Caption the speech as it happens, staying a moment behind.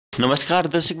नमस्कार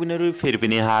दर्शकबिनहरु, फेरि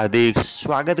पनि हार्दिक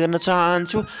स्वागत गर्न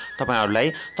चाहन्छु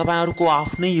तपाईहरुको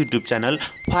आफ्नै युट्युब च्यानल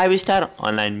 5 स्टार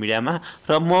अनलाइन मिडियामा।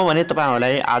 र म भने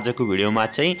तपाईहरुलाई आजको भिडियोमा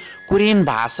चाहिँ कोरियन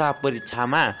भाषा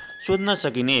परीक्षामा सोध्न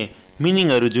सकिने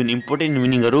मिनिङहरु, जुन इम्पोर्टेन्ट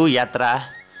मिनिङहरु,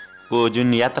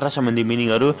 यात्रा सम्बन्धी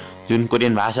मिनिङहरु जुन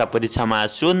कोरियन भाषा परीक्षामा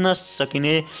सोध्न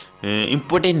सकिने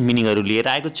इम्पोर्टेन्ट मिनिङहरु लिएर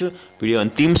आएको छु। भिडियो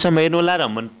अन्तिमसम्म हेर्नु होला र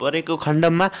मन परेको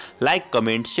खण्डमा like,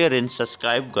 comment, share and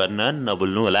subscribe गर्न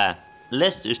नभुल्नु होला।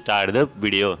 Let's start the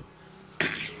video.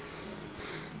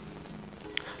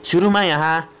 सुरुमा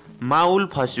यहाँ माउल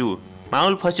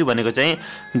फस्यु भनेको चाहिँ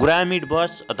ग्रामीण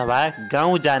बस अथवा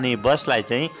गाउँ जाने बसलाई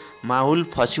चाहिँ माउल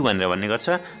फस्यु भनेर भन्ने गर्छ।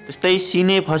 त्यस्तै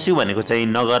सिने फस्यु भनेको चाहिँ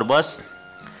नगर बस।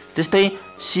 त्यस्तै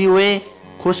सिवे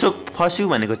खोसोक फस्यु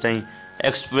भनेको चाहिँ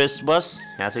एक्सप्रेस बस।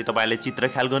 यहाँ चाहिँ तपाईले चित्र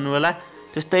ख्याल गर्नु होला।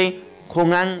 त्यस्तै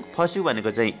खोङाङ फस्यु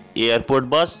भनेको चाहिँ एयरपोर्ट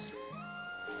बस।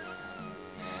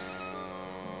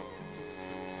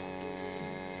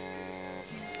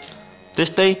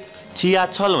 त्यस्तै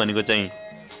छियाछल भनेको चाहिँ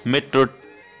मेट्रो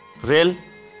रेल।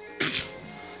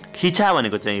 खिचा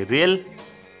भनेको चाहिँ रेल।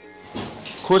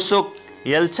 खोसोक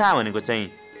यल्छा भनेको चाहिँ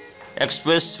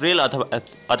एक्सप्रेस रेल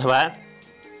अथवा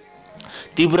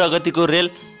तीव्र गतिको रेल,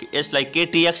 यसलाई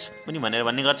केटीएक्स पनि भनेर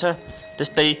भन्ने गर्छ।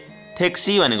 त्यस्तै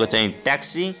ट्याक्सी भनेको चाहिँ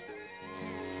ट्याक्सी।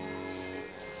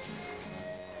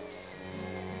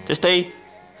 त्यस्तै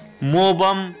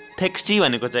मोबम ट्याक्सी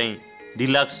भनेको चाहिँ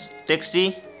डिलक्स ट्याक्सी।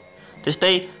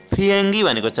 त्यस्तै फियङ्गी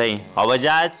भनेको चाहिँ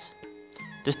हवाईजहाज।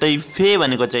 त्यस्तै फे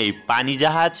भनेको चाहिँ पानी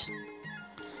जहाज।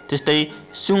 त्यस्तै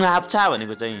सुङहाप्छा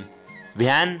भनेको चाहिँ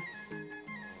भ्यान।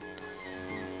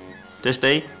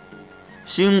 त्यस्तै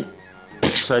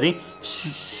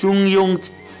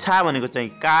सुङयोङछा भनेको चाहिँ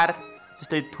कार।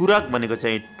 त्यस्तै थुरक भनेको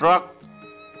चाहिँ ट्रक।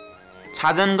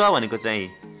 छाजनग भनेको चाहिँ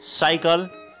साइकल।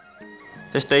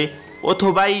 त्यस्तै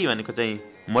ओथोबाई भनेको चाहिँ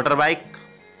मोटरबाइक।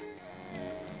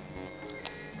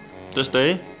 त्यस्तै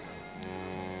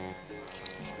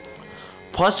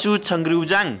फसु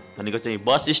छङ्ग्रिउजाङ भनेको चाहिँ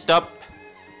बस स्टप।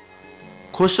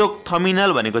 खोसोक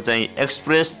टर्मिनल भनेको चाहिँ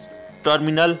एक्सप्रेस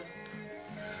टर्मिनल।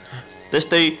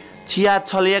 त्यस्तै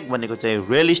छियाछलयक भनेको चाहिँ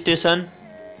रेल स्टेसन।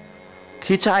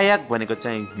 खिचायक भनेको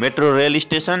चाहिँ मेट्रो रेल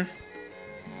स्टेसन।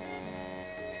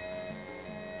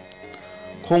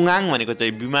 खोङाङ भनेको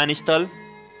चाहिँ विमानस्थल।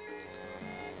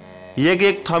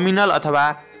 यगेक टर्मिनल अथवा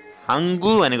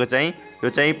हाङ्गु भनेको चाहिँ यो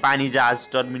चाहिँ पानी जहाज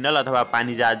टर्मिनल अथवा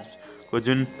पानी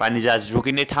जहाज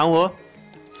रोकिने ठाउँ हो।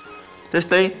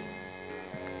 त्यस्तै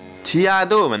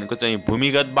छियादो भनेको चाहिँ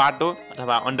भूमिगत बाटो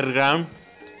अथवा अन्डरग्राउन्ड।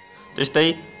 त्यस्तै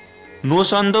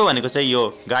नोसन्दो भनेको चाहिँ यो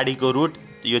गाडीको रुट।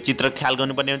 यो चित्र ख्याल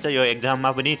गर्नुपर्ने हुन्छ। यो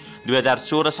एक्जाममा पनि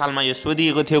 2016 सालमा यो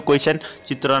सोधिएको थियो क्वेसन।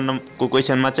 चित्रको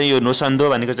क्वेसनमा चाहिँ यो नोसन्दो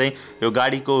भनेको चाहिँ यो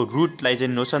गाडीको रुटलाई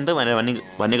चाहिँ नोसन्दो भनेर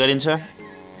भन्ने गरिन्छ।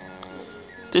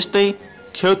 त्यस्तै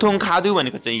खेउथोङ खादु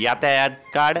भनेको चाहिँ यातायात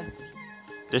कार्ड।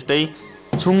 त्यस्तै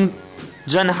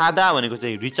छुङजनहादा भनेको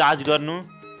चाहिँ रिचार्ज गर्नु।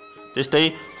 त्यस्तै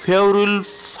फेउरुल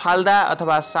फाल्दा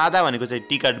अथवा सादा भनेको चाहिँ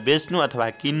टिकट बेच्नु अथवा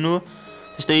किन्नु।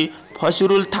 त्यस्तै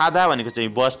फसुरुल थादा भनेको चाहिँ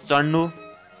बस चढ्नु।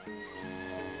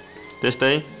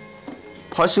 त्यस्तै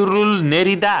फसुरुल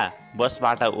नेरिदा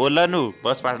बसबाट ओर्लनु,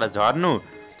 बसबाट झर्नु।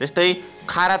 त्यस्तै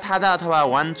खारा थादा अथवा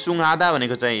वानसुङ आदा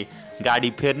भनेको चाहिँ गाडी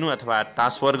फेर्नु अथवा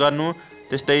ट्रान्सफर गर्नु।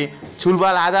 त्यस्तै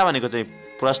छुलबाल आदा भनेको चाहिँ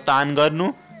प्रस्थान गर्नु।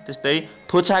 त्यस्तै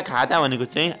थोछा खादा भनेको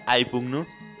चाहिँ आइपुग्नु।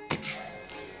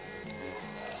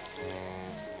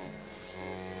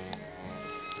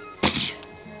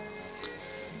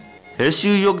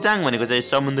 हेस्यु योगजाङ भनेको चाहिँ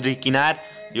समुद्री किनार।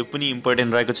 यो पनि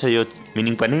इम्पोर्टेन्ट रहेको छ यो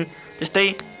मिनिङ पनि। त्यस्तै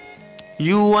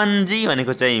युवनजी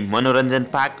भनेको चाहिँ मनोरञ्जन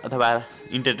पार्क अथवा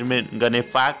इन्टरटेनमेन्ट गर्ने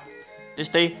पार्क।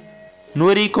 त्यस्तै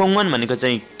नोरी खोङवन भनेको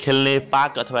चाहिँ खेल्ने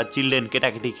पार्क अथवा चिल्ड्रेन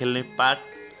केटाकेटी खेल्ने पार्क।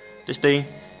 त्यस्तै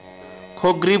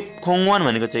खोग्रिप खोङवन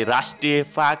भनेको चाहिँ राष्ट्रिय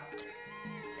पार्क।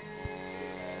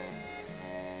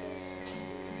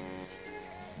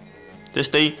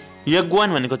 त्यस्तै यगवन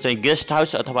भनेको चाहिँ गेस्ट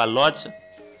हाउस अथवा लज।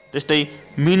 त्यस्तै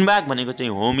मिनबाग भनेको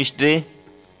चाहिँ होमस्टे।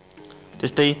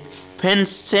 त्यस्तै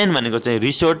फेन्सेन भनेको चाहिँ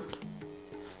रिसोर्ट।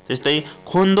 त्यस्तै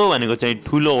खोन्दो भनेको चाहिँ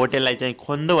ठुलो होटेललाई चाहिँ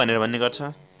खोन्दो भनेर भन्ने गर्छ।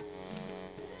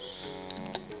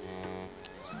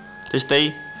 त्यस्तै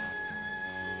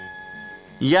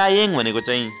यायेङ भनेको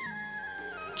चाहिँ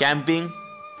क्याम्पिङ।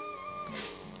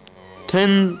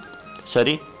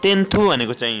 टेन्थु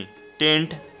भनेको चाहिँ टेन्ट।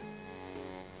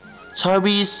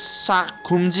 छबिसा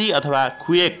खुम्जी अथवा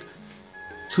खुएक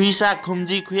छुइसा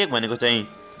खुम्जी खुएक भनेको चाहिँ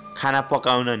खाना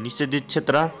पकाउन निषेधित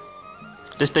क्षेत्र।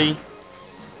 त्यस्तै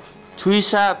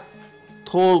छुइसा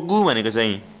थोगु भनेको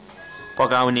चाहिँ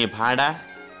पकाउने भाँडा।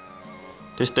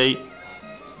 त्यस्तै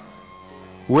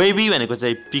वेबी भनेको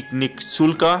चाहिँ पिकनिक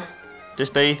शुल्क।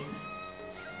 त्यस्तै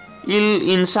इल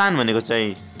इन्सान भनेको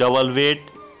चाहिँ डबल बेड,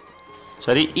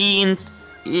 सरी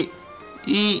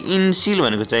इन्सिल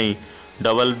भनेको चाहिँ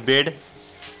डबल बेड,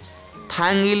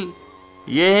 थाङ्गिल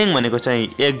येहेङ भनेको चाहिँ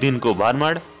एक दिनको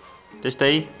भ्रमण,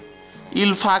 त्यस्तै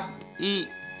इल्फाक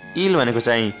इल भनेको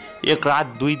चाहिँ एक रात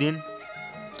 2 दिन।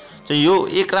 चाहिँ यो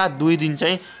एक रात 2 दिन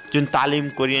चाहिँ जुन तालिम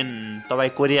तपाईँ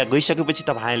कोरिया गइसकेपछि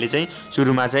तपाईँले चाहिँ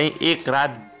सुरुमा चाहिँ एक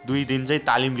रात 2 दिन चाहिँ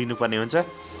तालिम लिनुपर्ने हुन्छ,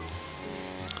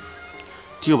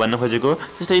 त्यो भन्न खोजेको।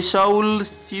 त्यस्तै सौल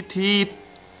सिथि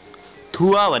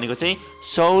थुवा भनेको चाहिँ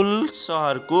सौल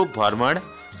सहरको भ्रमण,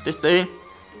 त्यस्तै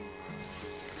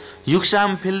युक्साम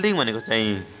फिल्डिङ भनेको चाहिँ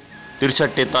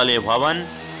 63 तले भवन,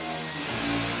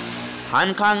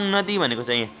 हानखाङ नदी भनेको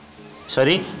चाहिँ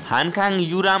हानखाङ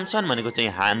युरामसन भनेको चाहिँ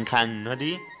हानखाङ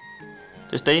नदी,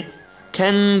 त्यस्तै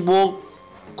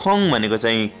ख्याङबोखोङ भनेको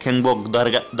चाहिँ ख्याङबोक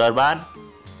दरबार,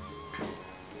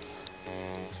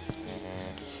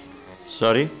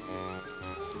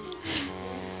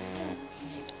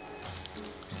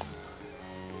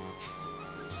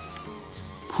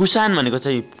 फुसान भनेको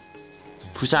चाहिँ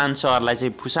फुसान सहरलाई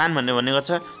चाहिँ फुसान भन्ने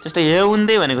गर्छ। त्यस्तै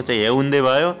हेउन्दे भनेको चाहिँ हेउन्दे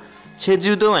भयो,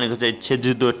 छेजुदो भनेको चाहिँ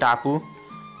छेजुदो टापु,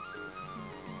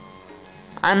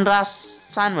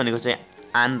 हानरासान भनेको चाहिँ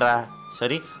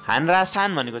हानरासान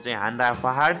भनेको चाहिँ हानरा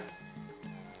पहाड,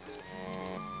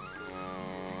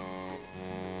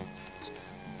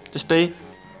 त्यस्तै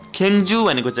खेङजु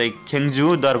भनेको चाहिँ खेङजु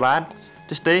दरबार,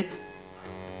 त्यस्तै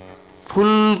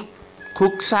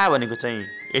फुलखुक्सा भनेको चाहिँ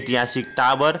ऐतिहासिक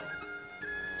टावर,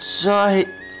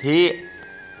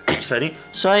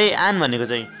 सहेआन भनेको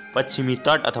चाहिँ पश्चिमी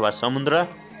तट अथवा समुद्र,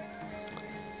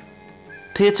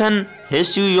 थेचन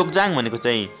हेस्यु योगजाङ भनेको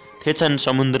चाहिँ थेचन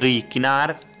समुद्री किनार,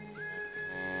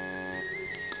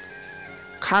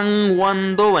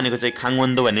 खाङवन्दो भनेको चाहिँ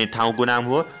खाङवन्दो भन्ने ठाउँको नाम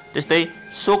हो, त्यस्तै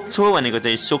सोक्छो भनेको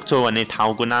चाहिँ सोक्छो भन्ने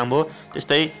ठाउँको नाम हो,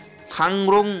 त्यस्तै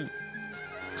खाङरुङ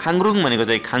भनेको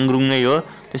चाहिँ खाङरुङ नै हो,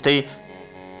 त्यस्तै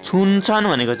छुन्छन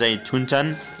भनेको चाहिँ छुन्छन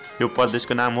यो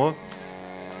प्रदेशको नाम हो,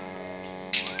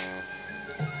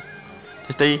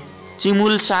 त्यस्तै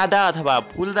चिमुल सादा अथवा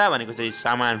फुल्दा भनेको चाहिँ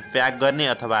सामान प्याक गर्ने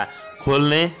अथवा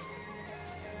खोल्ने,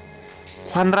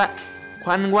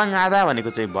 ख्वानग्वाङ आदा भनेको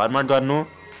चाहिँ भ्रमण गर्नु,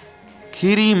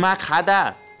 खिरिमा खादा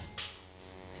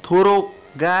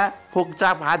थोरोगा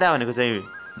फोकचाप आदा भनेको चाहिँ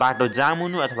बाटो जाम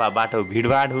हुनु अथवा बाटो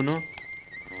भिडभाड हुनु,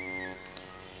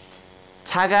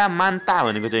 छागा मान्ता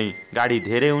भनेको चाहिँ गाडी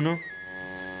धेरै हुनु,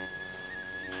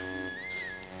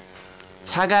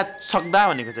 छागा छक्दा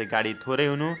भनेको चाहिँ गाडी थोरै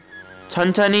हुनु,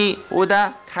 छन्छनी ओदा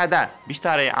खादा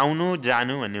बिस्तारै आउनु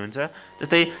जानु भन्ने हुन्छ।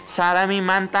 त्यस्तै सारामी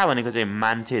मान्ता भनेको चाहिँ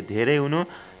मान्छे धेरै हुनु,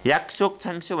 याक्सोक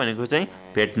छाङ्सो भनेको चाहिँ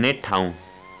भेट्ने ठाउँ,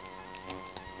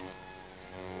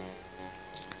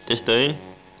 त्यस्तै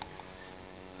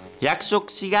याक्सोक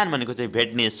सिगान भनेको चाहिँ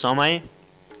भेट्ने समय,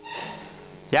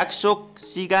 याक्सोक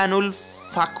सिगानुल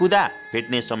फाकुदा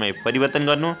भेट्ने समय परिवर्तन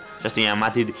गर्नु। जस्तै यहाँ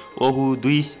माथि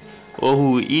ओहु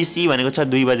इसी भनेको छ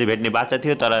 2 बजे भेट्ने बाचा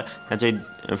थियो, तर यहाँ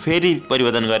चाहिँ फेरि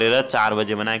परिवर्तन गरेर 4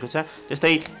 बजे बनाएको छ।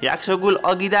 त्यस्तै याक्सोगुल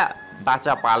अगिदा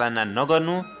बाचा पालना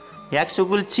नगर्नु,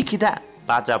 याक्सोगुल छिखिदा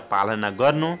बाचा पालना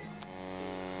गर्नु,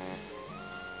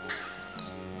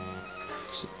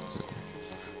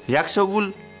 याक्सोगुल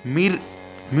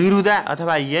मिरुदा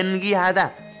अथवा यन्गी हादा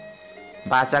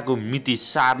बाचाको मिति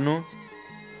सार्नु,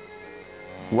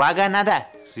 वागानादा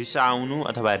रिसाउनु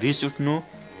अथवा रिस उठ्नु,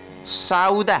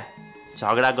 साउदा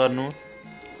झगडा गर्नु,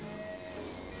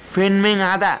 फेन्मेङ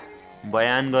आदा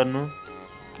बयान गर्नु,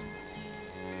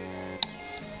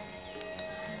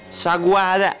 सागुवा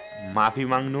आदा माफी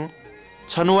माग्नु,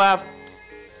 छनुवा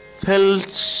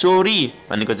फेलसोरी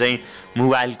भनेको चाहिँ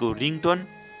मोबाइलको रिङटोन,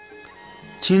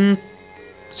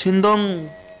 छिन्दोङ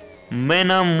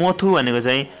मेनमोथु भनेको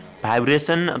चाहिँ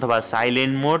भाइब्रेसन अथवा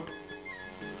साइलेन्ट मोड,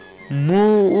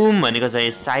 मुउम भनेको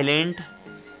चाहिँ साइलेन्ट,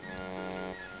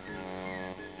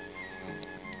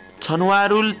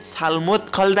 छनवारुल छालमोत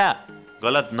खल्दा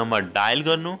गलत नम्बर डायल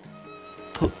गर्नु,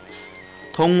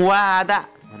 थोङवा आदा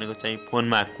भनेको चाहिँ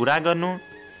फोनमा कुरा गर्नु,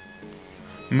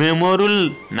 मेमोरुल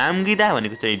नामगिदा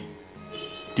भनेको चाहिँ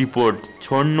टिपोट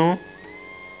छोड्नु,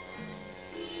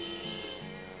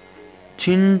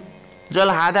 छिन्जल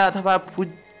हादा अथवा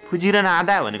फुजिरन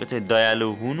आदा भनेको चाहिँ दयालु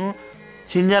हुनु,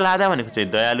 छिन्जल आदा भनेको चाहिँ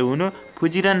दयालु हुनु,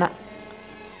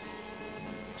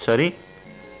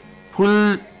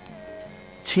 फुल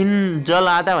छिन्जल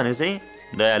आदा भनेको चाहिँ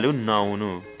दयालु नहुनु,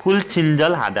 फुल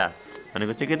छिन्जल हादा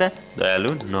भनेको चाहिँ के त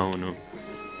दयालु नहुनु।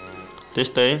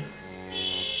 त्यस्तै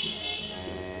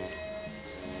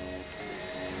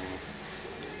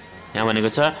यहाँ भनेको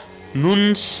छ नुन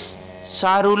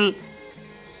सारुल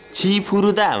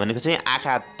छिफुरुदा भनेको चाहिँ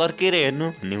आँखा तर्केर हेर्नु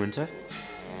भन्ने हुन्छ।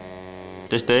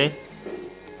 त्यस्तै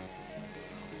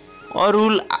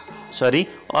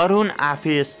अरुण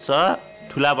आफेस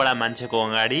ठुला बडा मान्छेको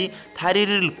अगाडि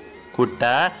थारिरुल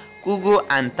खुट्टा कुगो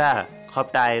आन्ता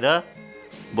खप्टाएर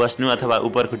बस्नु अथवा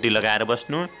उपरखुट्टी लगाएर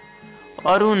बस्नु।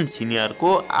 अरुण सिनियरको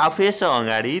आफेस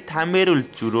अगाडि थाम्बेरुल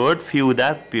चुरोट फिउदा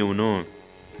पिउनु।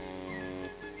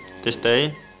 त्यस्तै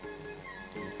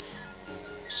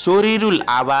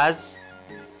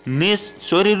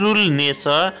सोरिरुल नेस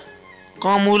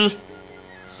कमुल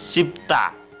सिप्ता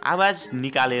आवाज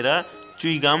निकालेर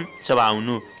चुइगम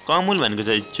चबाउनु। कमुल भनेको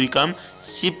चाहिँ चुइकम,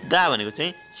 सिप्दा भनेको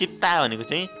चाहिँ सिप्ता भनेको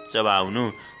चाहिँ चबाउनु।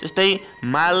 त्यस्तै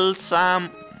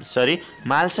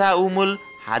माल्सा उमुल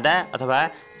हादा अथवा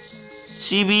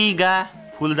सिबिगा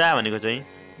फुल्दा भनेको चाहिँ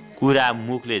कुरा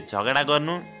मुखले झगडा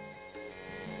गर्नु।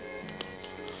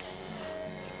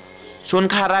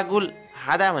 सोनखारागुल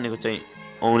हादा भनेको चाहिँ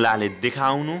औँलाले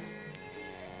देखाउनु।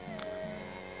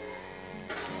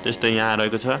 त्यस्तै यहाँ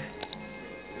रहेको छ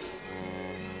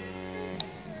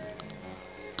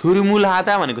थुरुमुल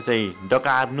हाता भनेको चाहिँ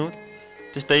डकार्नु।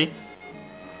 त्यस्तै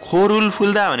खोरुल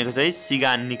फुल्दा भनेको चाहिँ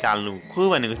सिगान निकाल्नु। खो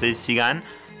भनेको चाहिँ सिगान,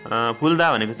 फुल्दा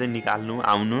भनेको चाहिँ निकाल्नु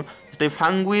आउनु। त्यस्तै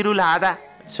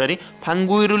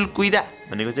फाङ्गुइरुल कुइदा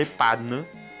भनेको चाहिँ पाड्नु।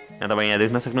 तपाईँ यहाँ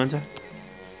देख्न सक्नुहुन्छ।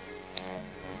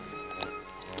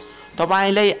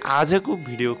 तपाईलाई आजको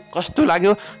भिडियो कस्तो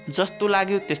लाग्यो? जस्तो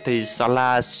लाग्यो त्यस्तै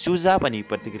सल्लाह सुझाव अनि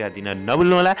प्रतिक्रिया दिन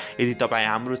नभुल्नुहोला। यदि तपाईँ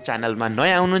हाम्रो च्यानलमा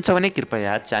नयाँ हुनुहुन्छ भने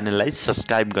कृपया च्यानललाई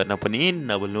सब्स्क्राइब गर्न पनि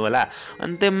नभुल्नुहोला।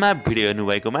 अन्त्यमा भिडियो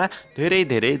हेर्नुभएकोमा धेरै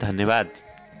धेरै धन्यवाद।